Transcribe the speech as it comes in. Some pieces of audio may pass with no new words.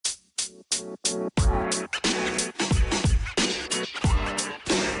Welcome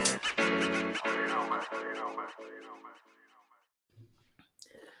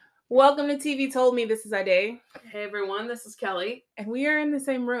to TV Told Me. This is Ade. Hey everyone, this is Kelly. And we are in the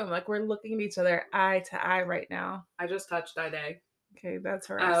same room. Like, we're looking at each other eye to eye right now. I just touched Ade. Okay, that's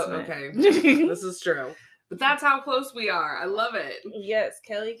harassment. Oh, okay. This is true. But that's how close we are. I love it. Yes,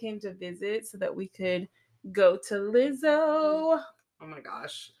 Kelly came to visit so that we could go to Lizzo. Oh my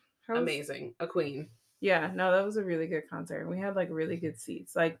gosh. Amazing. A queen. Yeah, no, that was a really good concert. We had like really good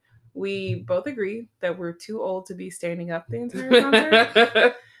seats. Like, we both agree that we're too old to be standing up the entire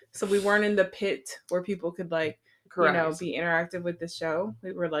concert. So we weren't in the pit where people could like, Correct. Be interactive with the show.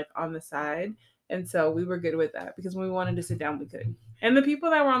 We were like on the side. And so we were good with that because when we wanted to sit down, we could. And the people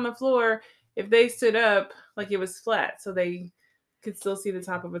that were on the floor, if they stood up, like it was flat. So they could still see the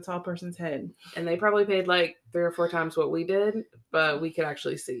top of a tall person's head. And they probably paid like 3 or 4 times what we did, but we could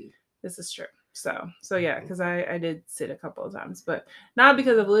actually see. This is true. So yeah, because I did sit a couple of times, but not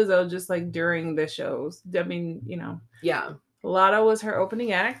because of Lizzo, just like during the shows. I mean, Yeah. Lotto was her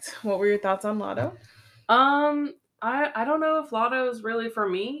opening act. What were your thoughts on Lotto? I don't know if Lotto is really for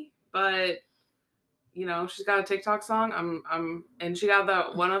me, but she's got a TikTok song. And she got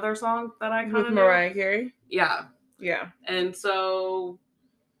that one other song that I kind of with Mariah Carey. Yeah. Yeah. And so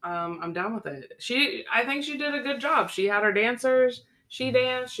I'm down with it. I think she did a good job. She had her dancers, she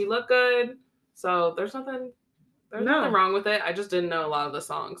danced, she looked good. So there's nothing wrong with it. I just didn't know a lot of the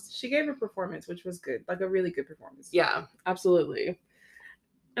songs. She gave a performance, which was good. Like a really good performance. Yeah, absolutely.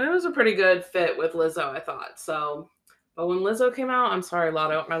 And it was a pretty good fit with Lizzo, I thought. So, but when Lizzo came out, I'm sorry,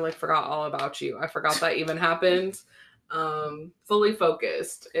 Lotto, I forgot all about you. I forgot that even happened. Fully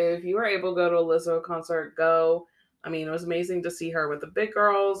focused. If you were able to go to a Lizzo concert, go. I mean, it was amazing to see her with the big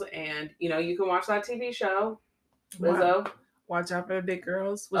girls, and you can watch that TV show, Lizzo. Wow. Watch out for the big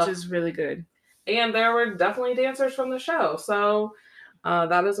girls, which is really good. And there were definitely dancers from the show. So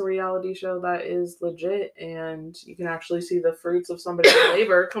that is a reality show that is legit, and you can actually see the fruits of somebody's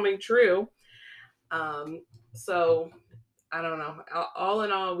labor coming true. So I don't know. All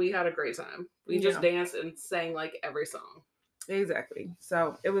in all, we had a great time. We just danced and sang like every song. Exactly.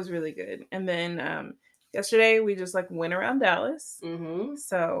 So it was really good. And then yesterday we just like went around Dallas. Mm-hmm.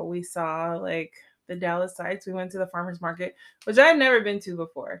 So we saw like the Dallas sites. We went to the farmer's market, which I had never been to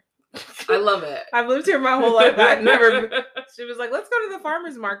before. I love it. I've lived here my whole life. I've never. She was like, "Let's go to the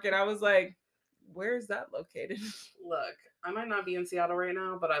farmer's market." I was like, "Where is that located?" Look, I might not be in Seattle right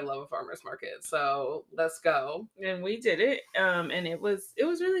now, but I love a farmer's market. So let's go. And we did it. And it was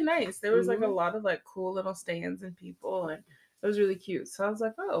really nice. There was like a lot of like cool little stands and people, and it was really cute. So I was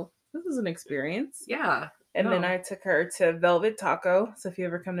like, "Oh, this is an experience." Yeah. And then I took her to Velvet Taco. So if you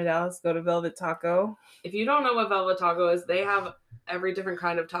ever come to Dallas, go to Velvet Taco. If you don't know what Velvet Taco is, they have every different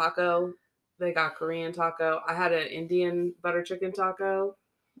kind of taco. They got Korean taco. I had an Indian butter chicken taco.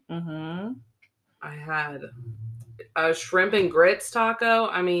 Mm-hmm. I had a shrimp and grits taco.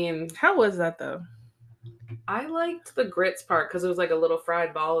 I mean, how was that though? I liked the grits part because it was like a little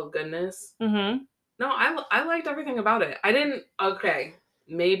fried ball of goodness. Mm-hmm. No, I liked everything about it. I didn't. Okay,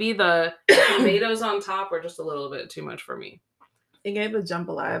 maybe the tomatoes on top were just a little bit too much for me. It gave a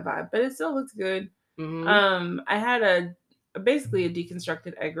jambalaya vibe, but it still looks good. Mm-hmm. I had basically a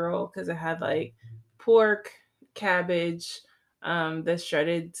deconstructed egg roll because it had like pork, cabbage, the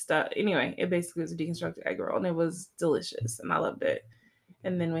shredded stuff. Anyway, it basically was a deconstructed egg roll, and it was delicious, and I loved it.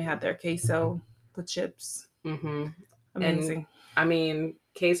 And then we had their queso with chips. Mm-hmm. Amazing. And, I mean,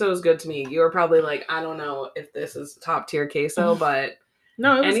 queso is good to me. You were probably like, I don't know if this is top tier queso, but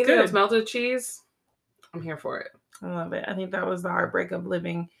no, it was anything good. that's melted cheese, I'm here for it. I love it. I think that was the heartbreak of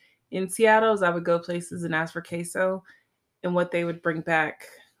living in Seattle. Is I would go places and ask for queso, and what they would bring back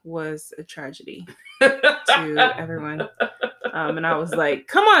was a tragedy to everyone. And I was like,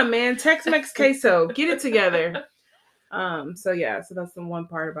 "Come on, man, Tex-Mex queso, get it together." So that's the one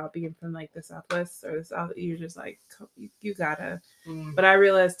part about being from like the Southwest or the South. You're just like, you gotta. Mm. But I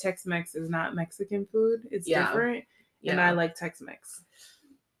realized Tex-Mex is not Mexican food; it's different, and I like Tex-Mex.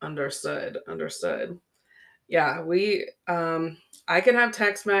 Understood. Yeah, I can have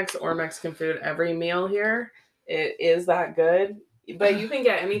Tex-Mex or Mexican food every meal here. It is that good. But you can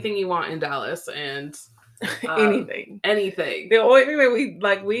get anything you want in Dallas, and anything. The only thing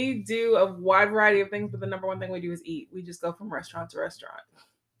that we do a wide variety of things, but the number one thing we do is eat. We just go from restaurant to restaurant.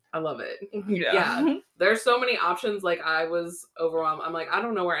 I love it. Yeah. There's so many options. Like, I was overwhelmed. I'm like, I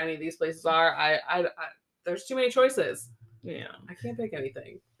don't know where any of these places are. I there's too many choices. Yeah, I can't pick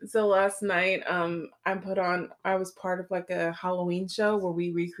anything. So last night, I was part of like a Halloween show where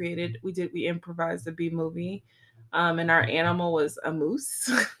we improvised a B movie, and our animal was a moose.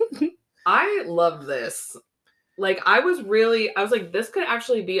 I loved this. Like, I was like, this could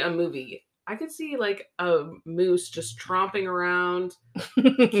actually be a movie. I could see like a moose just tromping around,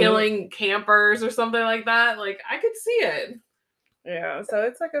 killing campers or something like that. Like, I could see it. Yeah, so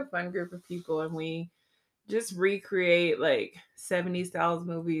it's like a fun group of people, and we just recreate like 70s styles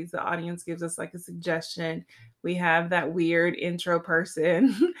movies. The audience gives us like a suggestion. We have that weird intro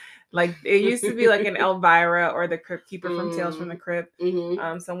person. Like it used to be like an Elvira or the Crypt Keeper from Tales from the Crypt.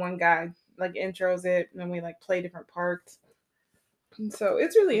 So one guy like intros it, and then we like play different parts. And so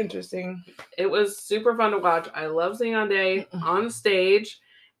it's really interesting. It was super fun to watch. I love seeing Ade on stage,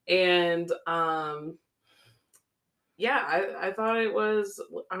 and yeah, I thought it was.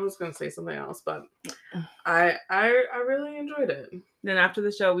 I was going to say something else, but I really enjoyed it. Then after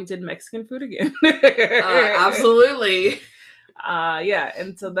the show, we did Mexican food again. Absolutely. Yeah,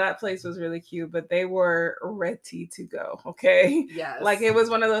 and so that place was really cute, but they were ready to go. Okay, yes, like it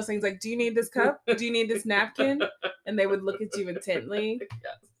was one of those things. Like, do you need this cup? Do you need this napkin? And they would look at you intently.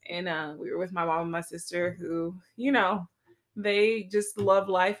 Yes. And we were with my mom and my sister, who, you know, they just love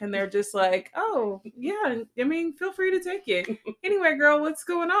life, and they're just like, oh yeah, I mean, feel free to take it. Anyway, girl, what's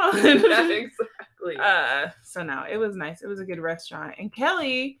going on? Yeah, exactly. So no, it was nice. It was a good restaurant, and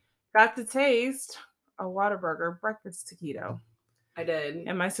Kelly got to taste a Whataburger breakfast taquito. I did.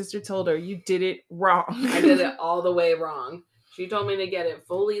 And my sister told her, you did it wrong. I did it all the way wrong. She told me to get it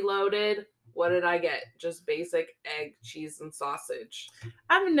fully loaded. What did I get? Just basic egg, cheese, and sausage.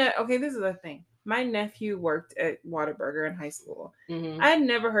 Okay, this is the thing. My nephew worked at Whataburger in high school. I had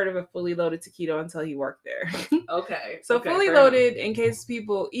never heard of a fully loaded taquito until he worked there. Okay. So fully loaded, in case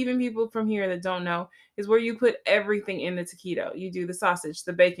even people from here that don't know, is where you put everything in the taquito. You do the sausage,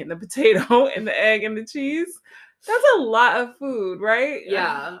 the bacon, the potato, and the egg and the cheese. That's a lot of food, right?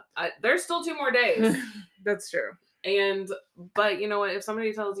 Yeah. There's still 2 more days. That's true. But you know what? If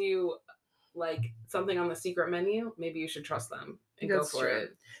somebody tells you like something on the secret menu, maybe you should trust them and go for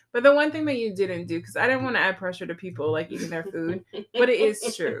it. But the one thing that you didn't do, because I didn't want to add pressure to people like eating their food, but it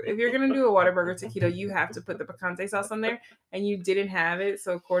is true. If you're gonna do a Whataburger taquito, you have to put the picante sauce on there, and you didn't have it.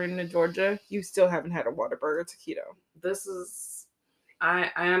 So according to Georgia, you still haven't had a Whataburger taquito. This is,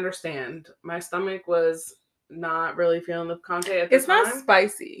 I understand. My stomach was not really feeling the picante at the time. It's not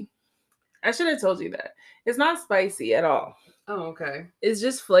spicy. I should have told you that. It's not spicy at all. Oh, okay. It's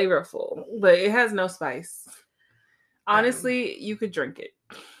just flavorful, but it has no spice. Honestly, you could drink it.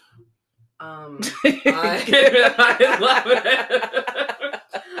 I love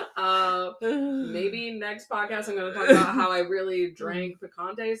it. Maybe next podcast I'm going to talk about how I really drank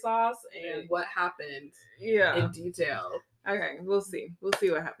picante sauce and what happened. Yeah, in detail. Okay, we'll see. We'll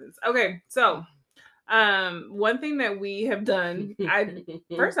see what happens. Okay, so one thing that we have done,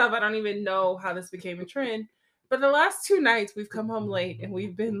 first off, I don't even know how this became a trend, but the last 2 nights we've come home late and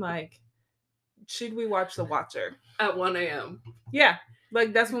we've been like, should we watch The Watcher? At 1 a.m. Yeah,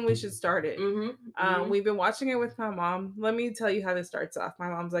 like that's when we should start it. We've been watching it with my mom. Let me tell you how this starts off. My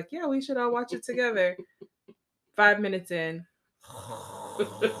mom's like, yeah, we should all watch it together. 5 minutes in.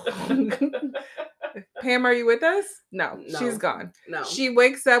 Pam, are you with us? No, she's gone. No. She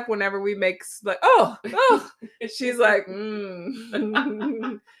wakes up whenever we make like, oh. She's like,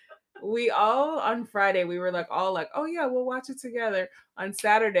 We all on Friday, we were like, all like, oh yeah, we'll watch it together. On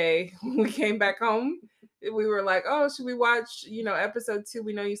Saturday, when we came back home, we were like, oh, should we watch, episode 2?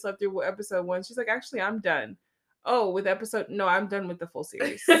 We know you slept through episode 1. She's like, actually, I'm done. Oh, no, I'm done with the full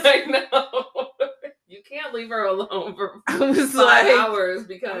series. I know. You can't leave her alone for 5 hours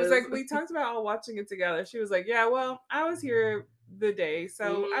because I was like, we talked about all watching it together. She was like, yeah, well, I was here the day,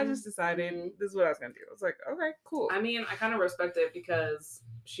 so I just decided this is what I was gonna do. I was like, okay, cool. I mean, I kind of respect it because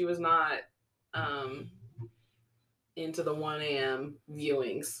she was not into the 1 a.m.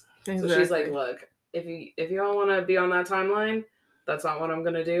 viewings. Exactly. So she's like, look, if you don't want to be on that timeline, that's not what I'm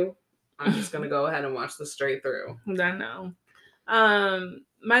gonna do. I'm just gonna go ahead and watch this straight through. I know.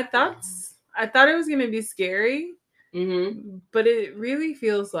 My thoughts. I thought it was going to be scary, but it really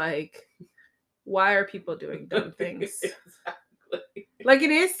feels like, why are people doing dumb things? Exactly. Like,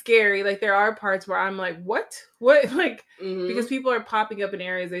 it is scary. Like, there are parts where I'm like, what? Like, because people are popping up in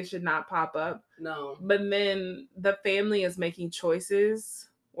areas they should not pop up. No. But then the family is making choices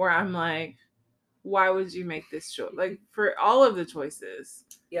where I'm like, why would you make this choice? Like, for all of the choices.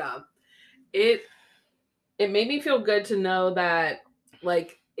 Yeah. It made me feel good to know that,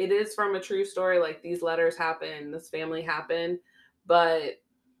 like, it is from a true story. Like, these letters happened, this family happened, but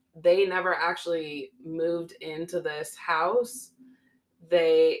they never actually moved into this house.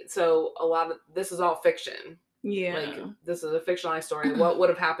 So a lot of this is all fiction. Yeah. Like, this is a fictionalized story. What would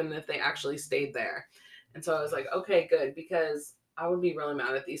have happened if they actually stayed there? And so I was like, okay, good, because I would be really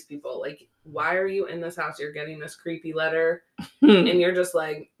mad at these people. Like, why are you in this house? You're getting this creepy letter, and you're just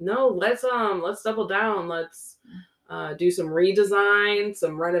like, no, let's double down. Let's do some redesign,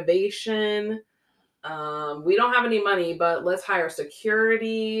 some renovation. We don't have any money, but let's hire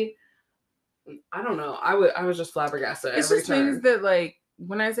security. I don't know. I was just flabbergasted. It's just things that, like,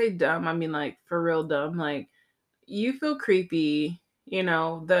 when I say dumb, I mean like for real dumb. Like, you feel creepy, you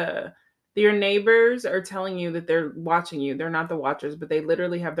know, your neighbors are telling you that they're watching you. They're not the watchers, but they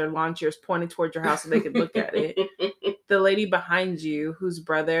literally have their lawn chairs pointed towards your house so they could look at it. The lady behind you, whose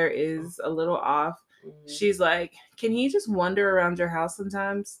brother is a little off, she's like, can he just wander around your house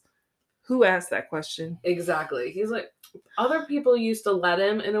sometimes? Who asked that question? Exactly. He's like, other people used to let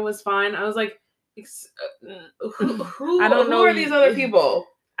him and it was fine. I was like, who are these other people?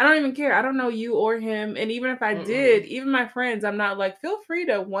 I don't even care. I don't know you or him. And even if I did, even my friends, I'm not like, feel free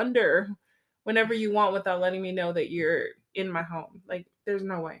to wander whenever you want without letting me know that you're in my home. Like, there's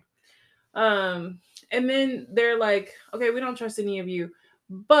no way. And then they're like, okay, we don't trust any of you,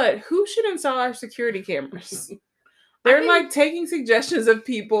 but who should install our security cameras? They're like taking suggestions of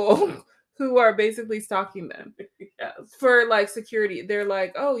people who are basically stalking them. Yes. For like security. They're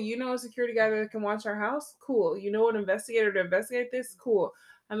like, oh, you know a security guy that can watch our house? Cool. You know an investigator to investigate this? Cool.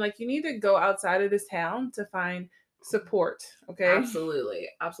 I'm like, you need to go outside of this town to find support. Okay. Absolutely.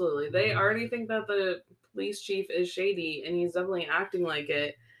 Absolutely. They already think that the police chief is shady and he's definitely acting like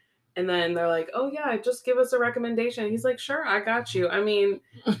it. And then they're like, oh yeah, just give us a recommendation. He's like, sure, I got you. I mean,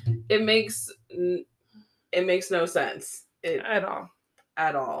 it makes no sense. At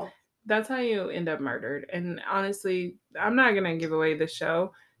all. That's how you end up murdered. And honestly, I'm not going to give away the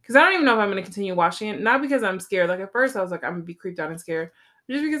show because I don't even know if I'm going to continue watching it. Not because I'm scared. Like, at first I was like, I'm going to be creeped out and scared.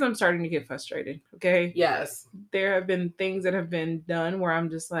 Just because I'm starting to get frustrated. Okay? Yes. There have been things that have been done where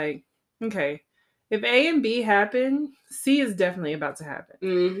I'm just like, okay, if A and B happen, C is definitely about to happen.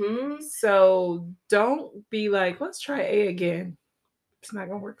 Mm-hmm. So don't be like, let's try A again. It's not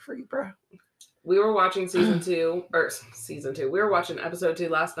going to work for you, bro. We were watching season 2. We were watching episode 2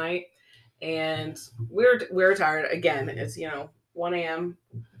 last night, and we were tired. Again, it's 1 a.m.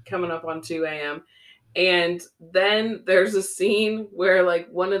 coming up on 2 a.m. And then there's a scene where like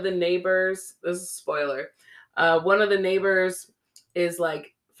one of the neighbors, this is a spoiler, one of the neighbors is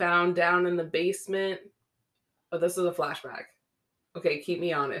like found down in the basement. Oh, this is a flashback. Okay, keep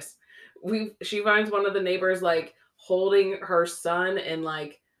me honest. She finds one of the neighbors like holding her son and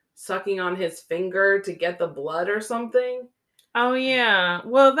like sucking on his finger to get the blood or something. Oh yeah.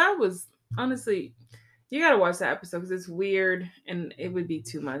 Well, that was honestly, you gotta watch that episode because it's weird and it would be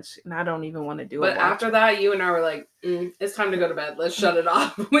too much, and I don't even want to do it. But after that, you and I were like, it's time to go to bed. Let's shut it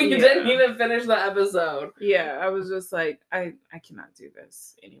off. We didn't even finish the episode. Yeah, I was just like, I cannot do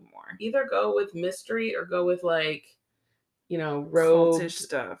this anymore. Either go with mystery or go with like, roguish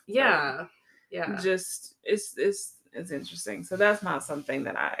stuff. Yeah. Just it's interesting. So that's not something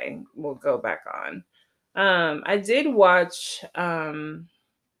that I will go back on. I did watch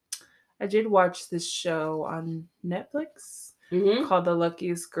this show on Netflix called The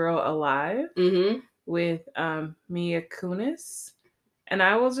Luckiest Girl Alive with Mia Kunis. And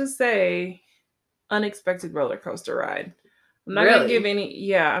I will just say, unexpected roller coaster ride. I'm not gonna give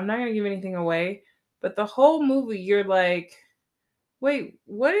anything away. But the whole movie, you're like, wait,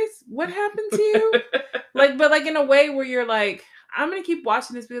 what happened to you? But in a way where you're like, I'm gonna keep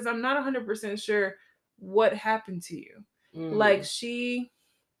watching this because I'm not 100% sure what happened to you. Like she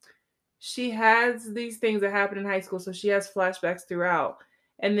has these things that happen in high school, so she has flashbacks throughout,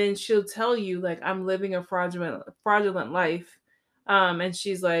 and then she'll tell you like, I'm living a fraudulent life, and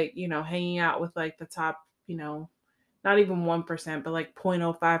she's like, hanging out with like the top, not even 1%, but like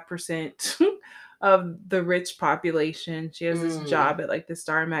 0.05% of the rich population. She has this job at like the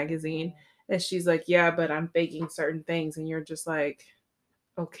Star magazine, and she's like, yeah, but I'm faking certain things, and you're just like,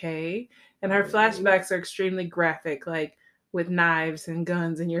 okay. And her flashbacks are extremely graphic, like with knives and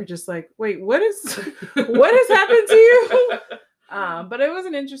guns, and you're just like, wait, what has happened to you? But it was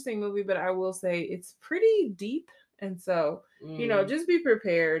an interesting movie, but I will say it's pretty deep, and so just be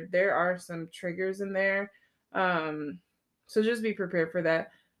prepared. There are some triggers in there, so just be prepared for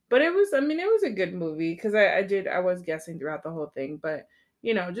that. But it was a good movie because I was guessing throughout the whole thing, but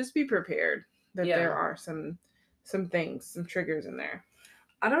just be prepared that there are some things, some triggers in there.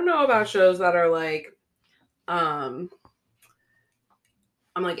 I don't know about shows that are like, I'm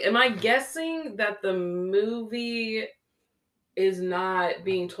like, am I guessing that the movie is not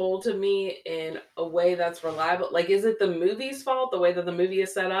being told to me in a way that's reliable? Like, is it the movie's fault, the way that the movie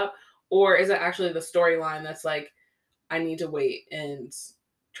is set up? Or is it actually the storyline that's like, I need to wait and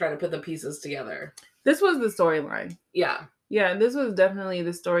try to put the pieces together? This was the storyline. Yeah. Yeah, this was definitely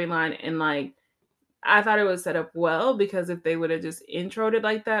the storyline, and like I thought it was set up well because if they would have just introed it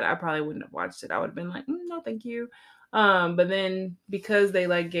like that, I probably wouldn't have watched it. I would have been like, no, thank you. But then because they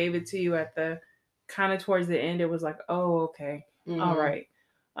like gave it to you at the kind of towards the end, it was like, oh, okay, all right.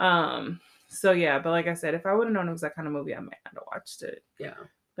 So yeah, but like I said, if I would have known it was that kind of movie, I might not have watched it. Yeah.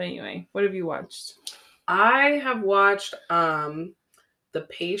 But anyway, what have you watched? I have watched The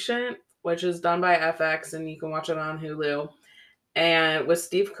Patient, which is done by FX, and you can watch it on Hulu, and with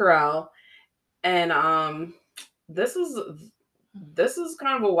Steve Carell. And this is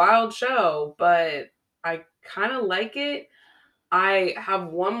kind of a wild show, but I kind of like it. I have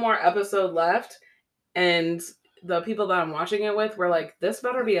one more episode left, and the people that I'm watching it with were like, this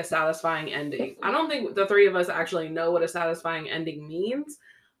better be a satisfying ending. I don't think the three of us actually know what a satisfying ending means,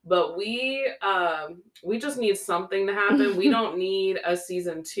 but we just need something to happen. We don't need a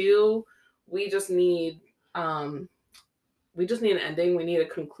season 2. We just need an ending. We need a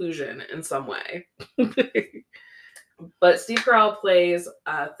conclusion in some way. But Steve Carell plays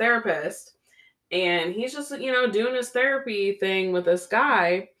a therapist, and he's just, doing his therapy thing with this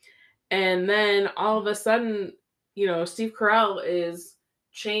guy. And then all of a sudden, Steve Carell is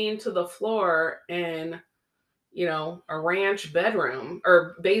chained to the floor in, a ranch bedroom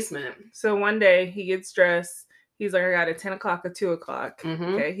or basement. So one day he gets dressed. He's like, I got a 10 o'clock or 2 o'clock.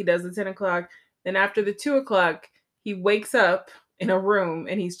 Okay. He does the 10 o'clock. Then after the 2 o'clock, he wakes up in a room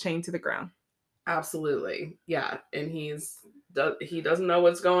and he's chained to the ground. Absolutely. Yeah. And he doesn't know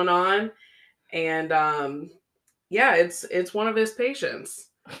what's going on. And yeah, it's one of his patients.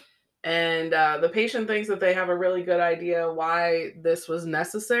 And the patient thinks that they have a really good idea why this was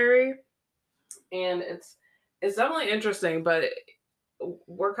necessary. And it's definitely interesting, but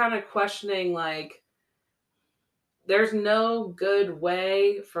we're kind of questioning, like, there's no good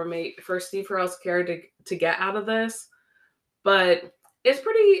way for Steve Carell's character to get out of this, but it's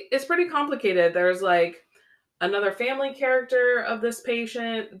pretty complicated. There's like another family character of this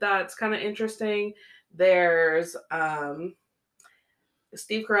patient that's kind of interesting. There's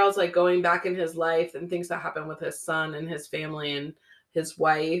Steve Carell's like going back in his life and things that happen with his son and his family and his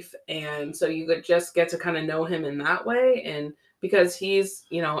wife, and so you could just get to kind of know him in that way. And because he's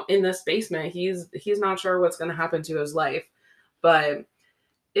in this basement, he's not sure what's going to happen to his life. But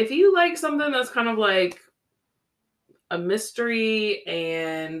if you like something that's kind of like a mystery,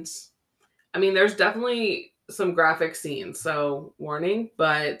 and I mean, there's definitely some graphic scenes, so warning,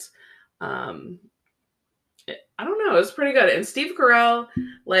 but I don't know, it's pretty good. And Steve Carell,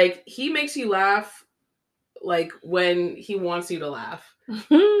 like, he makes you laugh like when he wants you to laugh.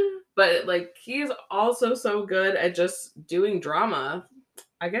 But like, he's also so good at just doing drama.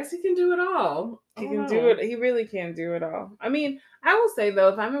 I guess he can do it all. He can do it. He really can do it all. I mean, I will say though,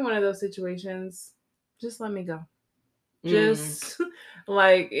 if I'm in one of those situations, just let me go. Just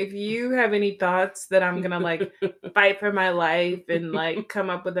like, if you have any thoughts that I'm gonna like fight for my life and like come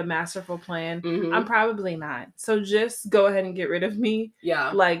up with a masterful plan, I'm probably not. So just go ahead and get rid of me.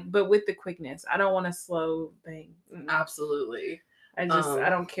 Yeah. Like, but with the quickness. I don't want a slow thing. Absolutely. I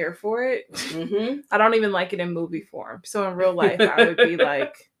don't care for it. I don't even like it in movie form. So in real life, I would be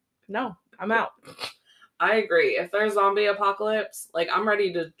like, no, I'm out. I agree. If there's zombie apocalypse, like, I'm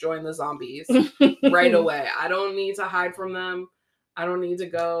ready to join the zombies right away. I don't need to hide from them. I don't need to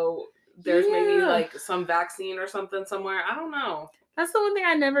go. There's maybe like some vaccine or something somewhere. I don't know. That's the one thing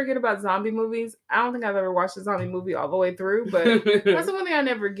I never get about zombie movies. I don't think I've ever watched a zombie movie all the way through, but that's the one thing I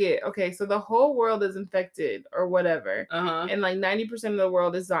never get. Okay, so the whole world is infected or whatever, and like 90% of the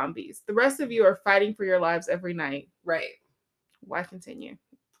world is zombies. The rest of you are fighting for your lives every night. Right. Why continue?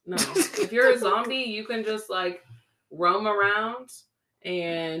 No. If you're a zombie, you can just like roam around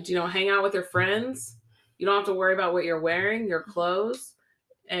and, hang out with your friends. You don't have to worry about what you're wearing, your clothes.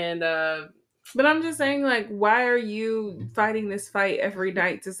 And but I'm just saying, like, why are you fighting this fight every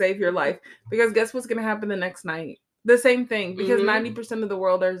night to save your life? Because guess what's going to happen the next night? The same thing, because 90% of the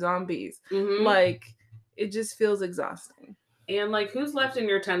world are zombies. Like, it just feels exhausting. And like, who's left in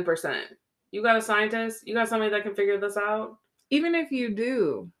your 10%? You got a scientist? You got somebody that can figure this out? Even if you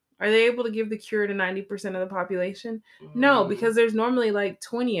do, are they able to give the cure to 90% of the population? No, because there's normally like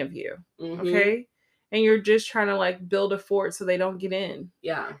 20 of you. Okay? And you're just trying to like build a fort so they don't get in.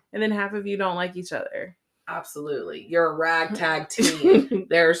 Yeah. And then half of you don't like each other. Absolutely. You're a ragtag team.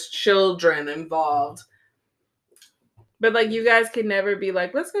 There's children involved. But like, you guys can never be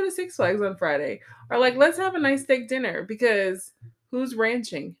like, let's go to Six Flags on Friday. Or like, let's have a nice steak dinner, because who's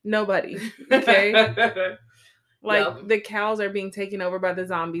ranching? Nobody. Okay? Like, the cows are being taken over by the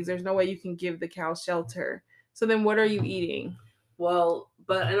zombies. There's no way you can give the cows shelter. So then what are you eating? Well,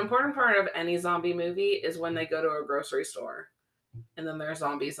 but an important part of any zombie movie is when they go to a grocery store and then there are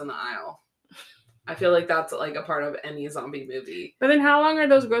zombies in the aisle. I feel like that's like a part of any zombie movie. But then how long are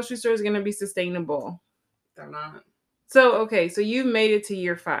those grocery stores going to be sustainable? They're not. So, okay, so you've made it to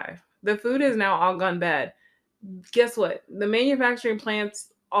year 5. The food has now all gone bad. Guess what? The manufacturing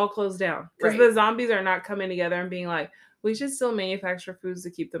plants all closed down because the zombies are not coming together and being like, we should still manufacture foods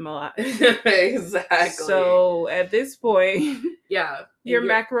to keep them alive. Exactly. So at this point, yeah, your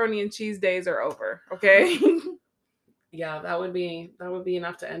macaroni and cheese days are over. Okay. Yeah, that would be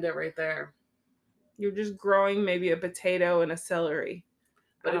enough to end it right there. You're just growing maybe a potato and a celery.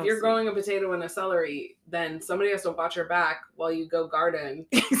 But if you're growing a potato and a celery, then somebody has to watch your back while you go garden.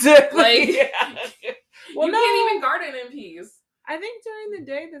 Exactly. Like, well, you can't even garden in peace. I think during the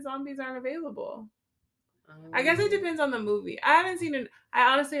day the zombies aren't available. I guess it depends on the movie. I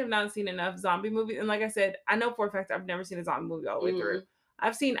honestly have not seen enough zombie movies. And like I said, I know for a fact I've never seen a zombie movie all the way through.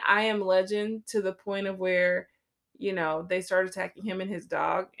 I've seen I Am Legend to the point of where, they start attacking him and his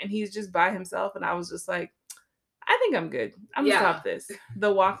dog and he's just by himself. And I was just like, I think I'm good. I'm going to stop this.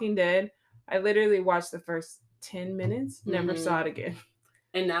 The Walking Dead, I literally watched the first 10 minutes, never saw it again.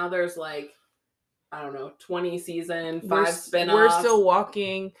 And now there's like, I don't know, 20 season, 5 spin-offs. We're still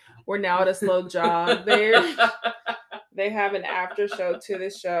walking. We're now at a slow jog. They have an after show to the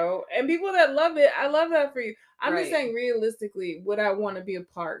show. And people that love it, I love that for you. I'm just saying, realistically, would I want to be a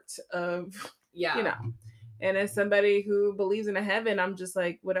part of, And as somebody who believes in a heaven, I'm just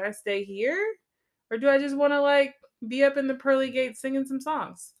like, would I stay here? Or do I just want to, like, be up in the pearly gates singing some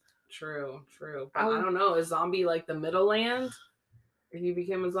songs? True. But I don't know. Is zombie like the middle land? If you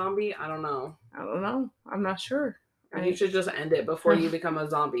became a zombie? I don't know. I'm not sure. You should just end it before you become a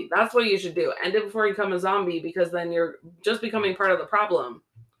zombie. That's what you should do. End it before you become a zombie because then you're just becoming part of the problem.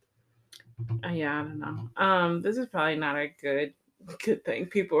 Yeah, I don't know. This is probably not a good thing.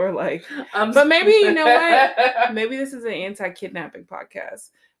 People are like, but maybe, you know what? Maybe this is an anti-kidnapping podcast.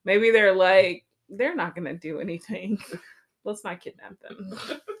 Maybe they're like, they're not going to do anything. Let's not kidnap them.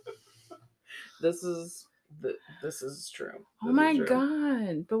 This is true. Oh my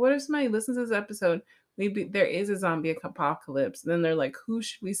God. But what if somebody listens to this episode? Maybe there is a zombie apocalypse. And then they're like, who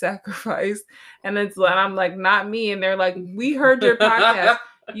should we sacrifice? And I'm like, not me. And they're like, we heard your podcast.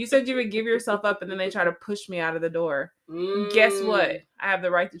 You said you would give yourself up. And then they try to push me out of the door. Guess what? I have the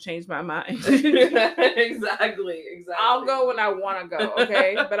right to change my mind. Exactly. I'll go when I want to go.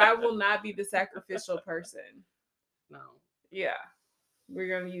 Okay. But I will not be the sacrificial person. No. Yeah. We're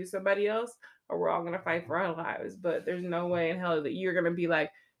going to use somebody else or we're all going to fight for our lives. But there's no way in hell that you're going to be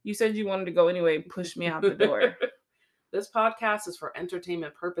like, you said you wanted to go anyway, push me out the door. This podcast is for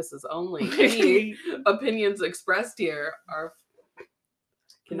entertainment purposes only. Any opinions expressed here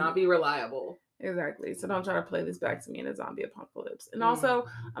cannot be reliable. Exactly. So don't try to play this back to me in a zombie apocalypse. And also,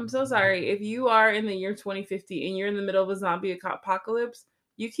 I'm so sorry. If you are in the year 2050 and you're in the middle of a zombie apocalypse,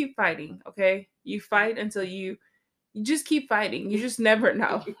 you keep fighting, okay? You fight until you just keep fighting. You just never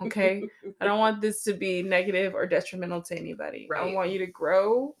know, okay? I don't want this to be negative or detrimental to anybody. Right. I want you to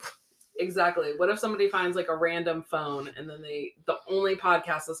grow. Exactly. What if somebody finds like a random phone and then the only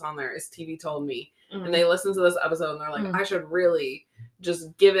podcast that's on there is TV Told Me. And they listen to this episode and they're like, I should really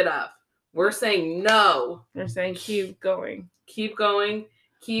just give it up. We're saying no. They're saying keep going. Keep going.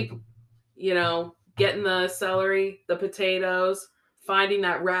 Keep, getting the celery, the potatoes, finding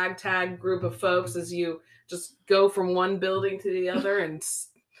that ragtag group of folks as you just go from one building to the other and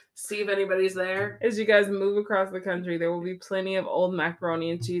see if anybody's there. As you guys move across the country, there will be plenty of old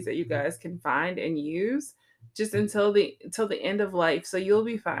macaroni and cheese that you guys can find and use just until the end of life. So you'll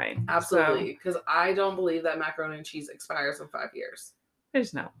be fine. Absolutely. Because I don't believe that macaroni and cheese expires in 5 years.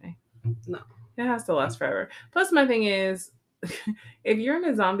 There's no way. No. It has to last forever. Plus, my thing is, if you're in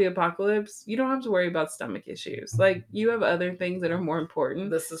a zombie apocalypse, you don't have to worry about stomach issues. Like, you have other things that are more important.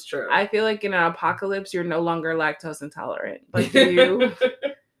 This is true. I feel like in an apocalypse, you're no longer lactose intolerant. Like, you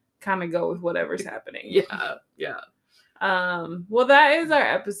kind of go with whatever's happening. Yeah. Well, that is our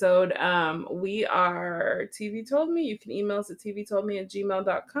episode. We are TV Told Me. You can email us at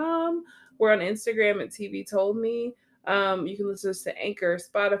tvtoldme@gmail.com. We're on Instagram at TV Told Me. You can listen to us to Anchor,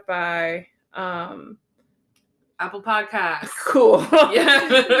 Spotify, Apple Podcasts. Cool.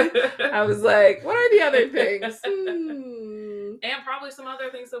 Yeah. I was like, what are the other things? And probably some other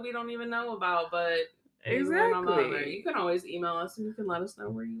things that we don't even know about, but exactly. You can always email us and you can let us know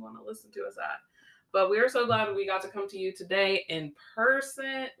where you want to listen to us at. But we are so glad we got to come to you today in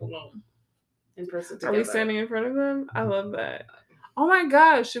person. Well, in person together. Are we standing in front of them? I love that. Oh my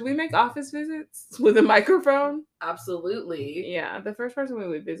gosh, should we make office visits with a microphone? Absolutely. Yeah, the first person we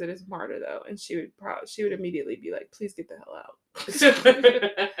would visit is Marta though, and she would immediately be like, "Please get the hell out."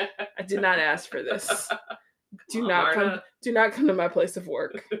 I did not ask for this. Do not come to my place of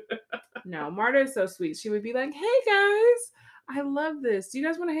work. No, Marta is so sweet. She would be like, "Hey guys, I love this. Do you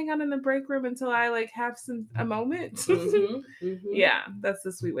guys want to hang out in the break room until I like have a moment?" Yeah, that's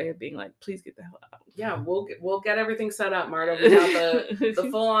the sweet way of being like, "Please get the hell out." Yeah, we'll get everything set up, Marta. We got the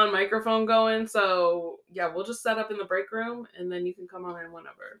full on microphone going, so yeah, we'll just set up in the break room, and then you can come on in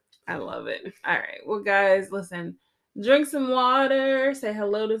whenever. I love it. All right, well, guys, listen, drink some water, say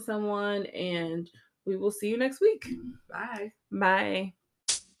hello to someone, and we will see you next week. Bye. Bye.